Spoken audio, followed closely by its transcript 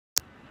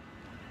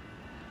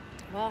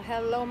Well,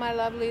 hello, my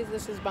lovelies.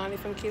 This is Bonnie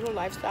from Keto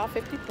Lifestyle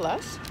 50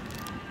 Plus.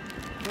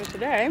 And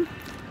today,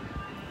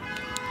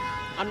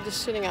 I'm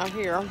just sitting out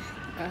here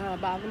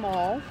by the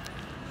mall,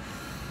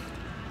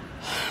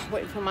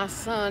 waiting for my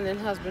son and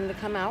husband to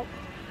come out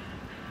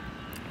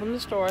from the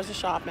stores to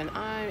shop, and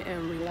I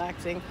am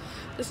relaxing.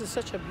 This is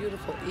such a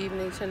beautiful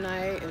evening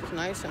tonight. It's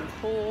nice and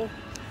cool.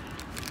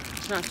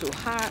 It's not too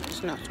hot.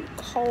 It's not too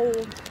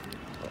cold.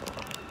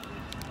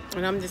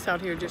 And I'm just out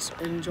here just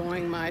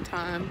enjoying my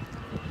time.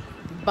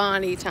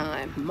 Bonnie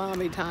time,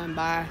 mommy time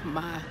by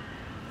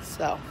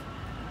myself.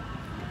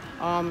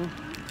 I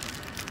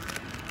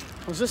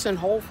was just in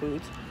Whole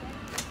Foods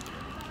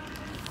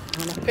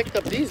and I picked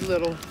up these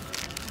little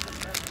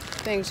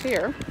things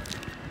here.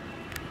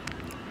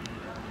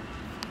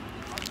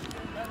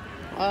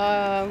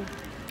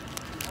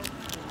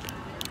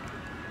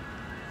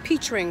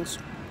 Peach rings,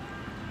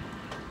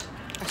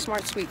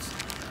 Smart Sweets.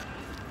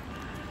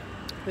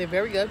 They're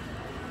very good.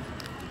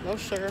 No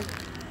sugar.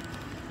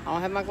 I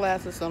don't have my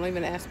glasses, so don't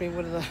even ask me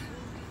what are the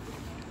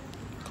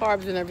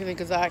carbs and everything,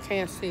 because I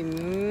can't see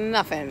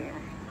nothing.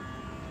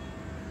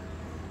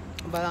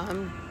 But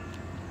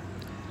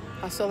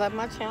I still have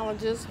my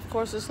challenges. Of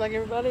course, just like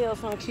everybody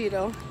else on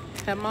keto.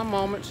 Have my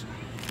moments.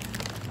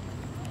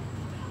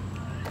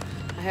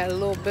 I had a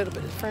little bit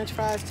of French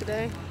fries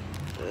today.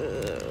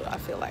 I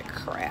feel like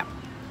crap.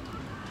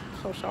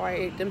 So sorry I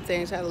ate them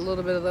things. Had a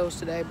little bit of those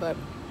today, but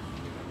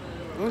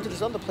I went to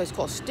this other place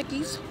called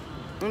Stickies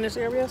in this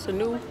area. It's a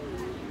new.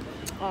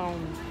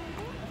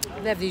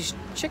 They have these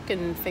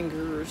chicken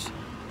fingers.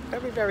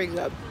 Very, very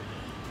good.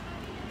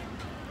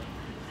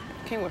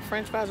 Came with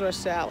French fries or a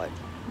salad.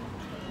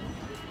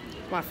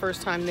 My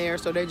first time there,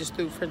 so they just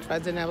threw French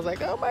fries in. I was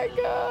like, oh my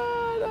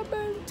God, I've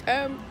been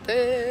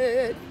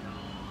tempted.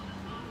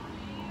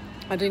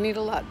 I didn't eat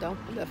a lot though.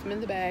 I left them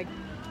in the bag.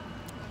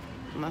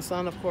 My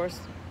son, of course,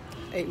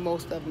 ate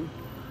most of them.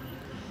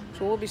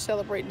 So we'll be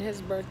celebrating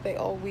his birthday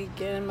all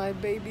weekend. My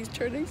baby's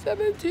turning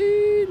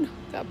 17.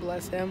 God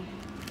bless him.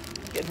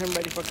 Getting him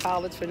ready for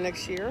college for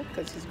next year,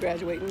 because he's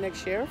graduating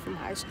next year from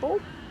high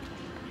school.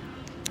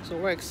 So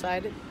we're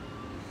excited.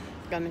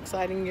 Got an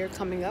exciting year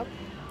coming up.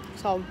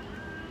 So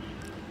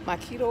my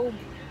keto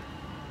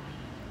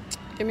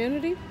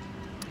community,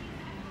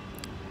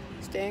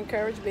 stay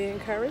encouraged, be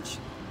encouraged,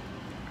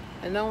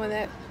 and knowing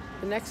that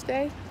the next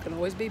day can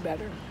always be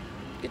better.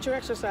 Get your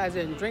exercise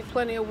in. Drink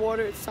plenty of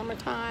water. It's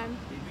summertime.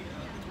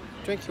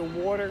 Drink your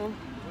water.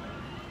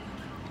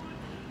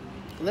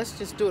 Let's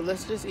just do it.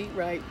 Let's just eat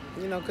right,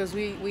 you know, because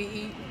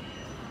we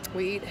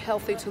eat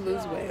healthy to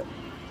lose weight.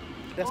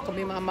 That's gonna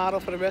be my motto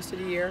for the rest of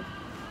the year.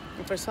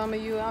 And for some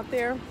of you out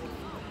there,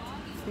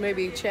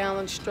 maybe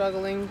challenged,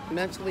 struggling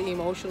mentally,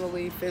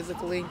 emotionally,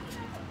 physically,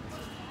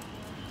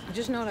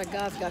 just know that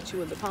God's got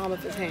you in the palm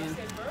of his hand,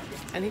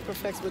 and he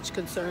perfects which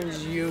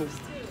concerns you.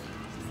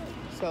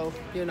 So,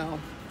 you know,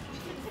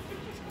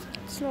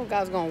 just know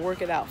God's gonna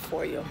work it out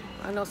for you.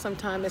 I know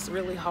sometimes it's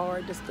really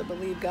hard just to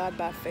believe God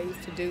by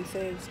faith to do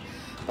things,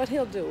 but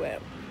he'll do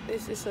it.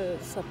 It's a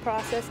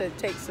process. It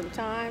takes some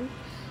time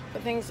for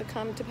things to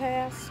come to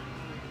pass.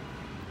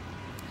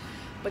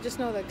 But just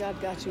know that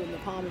God got you in the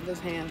palm of his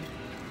hand.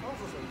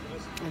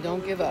 And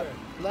don't give up.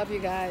 Love you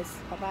guys.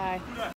 Bye-bye.